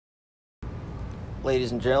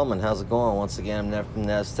Ladies and gentlemen, how's it going? Once again, I'm Nev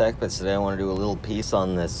from Tech, but today I want to do a little piece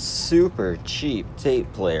on this super cheap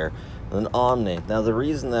tape player, an Omni. Now, the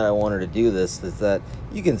reason that I wanted to do this is that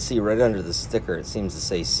you can see right under the sticker, it seems to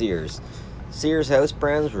say Sears. Sears house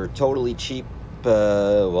brands were totally cheap,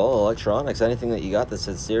 well, electronics. Anything that you got that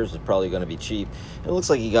said Sears was probably going to be cheap. It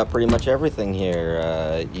looks like you got pretty much everything here.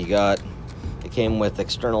 It came with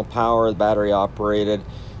external power, battery operated,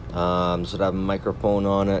 so it had a microphone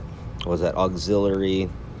on it. Was that auxiliary,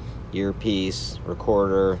 earpiece,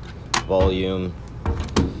 recorder, volume.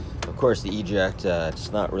 Of course, the eject,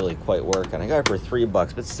 it's not really quite working. I got it for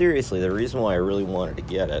 $3, but seriously, the reason why I really wanted to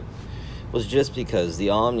get it was just because the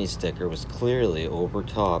Omni sticker was clearly over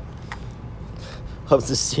top of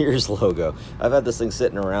the Sears logo. I've had this thing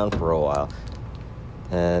sitting around for a while,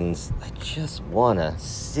 and I just want to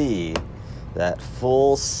see that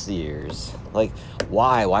full Sears. Like,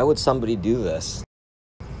 why? Why would somebody do this?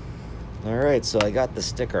 Alright, so I got the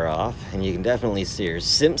sticker off, and you can definitely see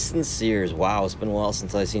Simpsons-Sears. Wow, it's been a while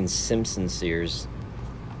since I've seen Simpsons-Sears.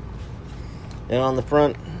 And on the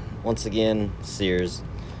front, once again, Sears.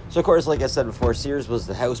 So, of course, like I said before, Sears was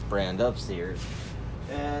the house brand of Sears.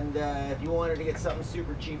 And if you wanted to get something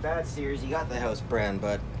super cheap at Sears, you got the house brand.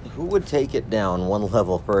 But who would take it down one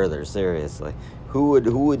level further, seriously? Who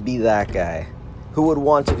would be that guy? Who would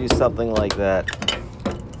want to do something like that?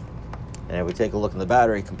 And if we take a look in the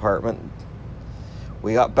battery compartment,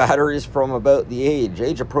 we got batteries from about the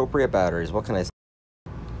age-appropriate batteries. What can I say?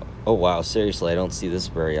 Oh, wow, seriously, I don't see this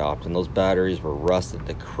very often. Those batteries were rusted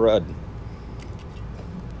to crud.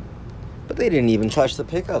 But they didn't even touch the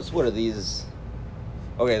pickups. What are these?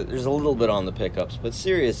 Okay, there's a little bit on the pickups, but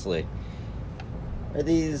seriously, are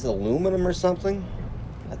these aluminum or something?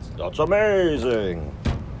 That's amazing.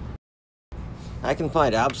 I can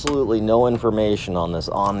find absolutely no information on this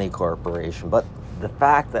Omni Corporation, but the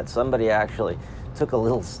fact that somebody actually took a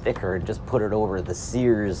little sticker and just put it over the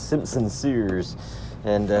Sears, Simpson-Sears,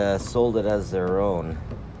 and sold it as their own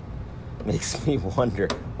makes me wonder,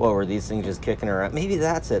 what, were these things just kicking around? Maybe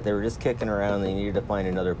that's it. They were just kicking around and they needed to find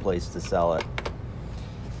another place to sell it.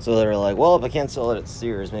 So they were like, well, if I can't sell it at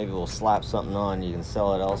Sears, maybe we'll slap something on. You can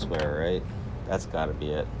sell it elsewhere, right? That's got to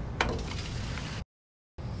be it.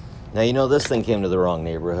 Now, you know this thing came to the wrong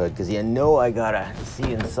neighborhood, because you know I gotta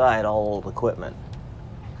see inside all the equipment.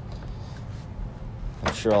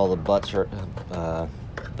 I'm sure all the belts are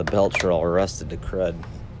all rusted to crud.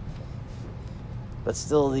 But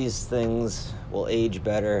still, these things will age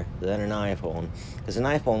better than an iPhone. Because an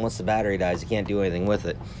iPhone, once the battery dies, you can't do anything with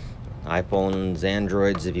it. iPhones,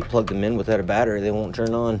 Androids, if you plug them in without a battery, they won't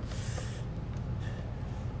turn on.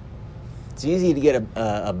 It's easy to get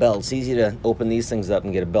a belt. It's easy to open these things up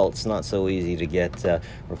and get a belt. It's not so easy to get a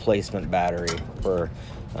replacement battery for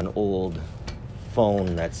an old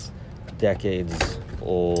phone that's decades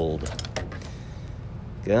old.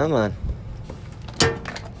 Come on.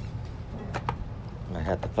 I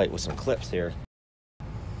had to fight with some clips here.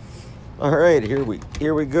 All right, here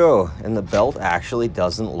we go. And the belt actually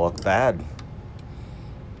doesn't look bad.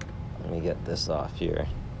 Let me get this off here.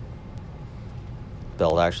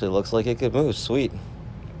 Belt actually looks like it could move. Sweet.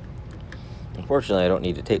 Unfortunately, I don't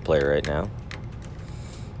need a tape player right now.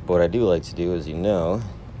 But what I do like to do, as you know,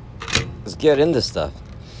 is get into stuff.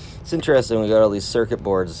 It's interesting, we got all these circuit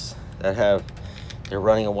boards that they're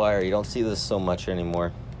running a wire. You don't see this so much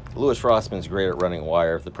anymore. Louis Rossman's great at running a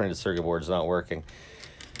wire if the printed circuit board's not working.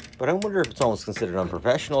 But I wonder if it's almost considered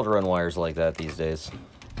unprofessional to run wires like that these days.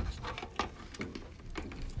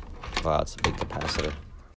 Wow, it's a big capacitor.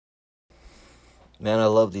 Man, I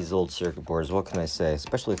love these old circuit boards. What can I say?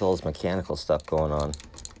 Especially with all this mechanical stuff going on.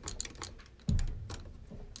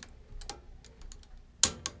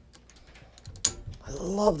 I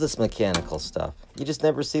love this mechanical stuff. You just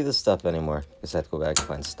never see this stuff anymore. Guess I have to go back and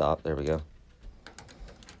find stop. There we go.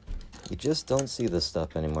 You just don't see this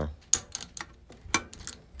stuff anymore.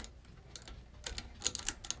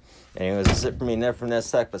 Anyways, that's it for me, Nev from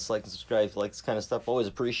Tech. But like and subscribe if you like this kind of stuff. Always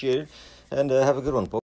appreciated. And have a good one, folks.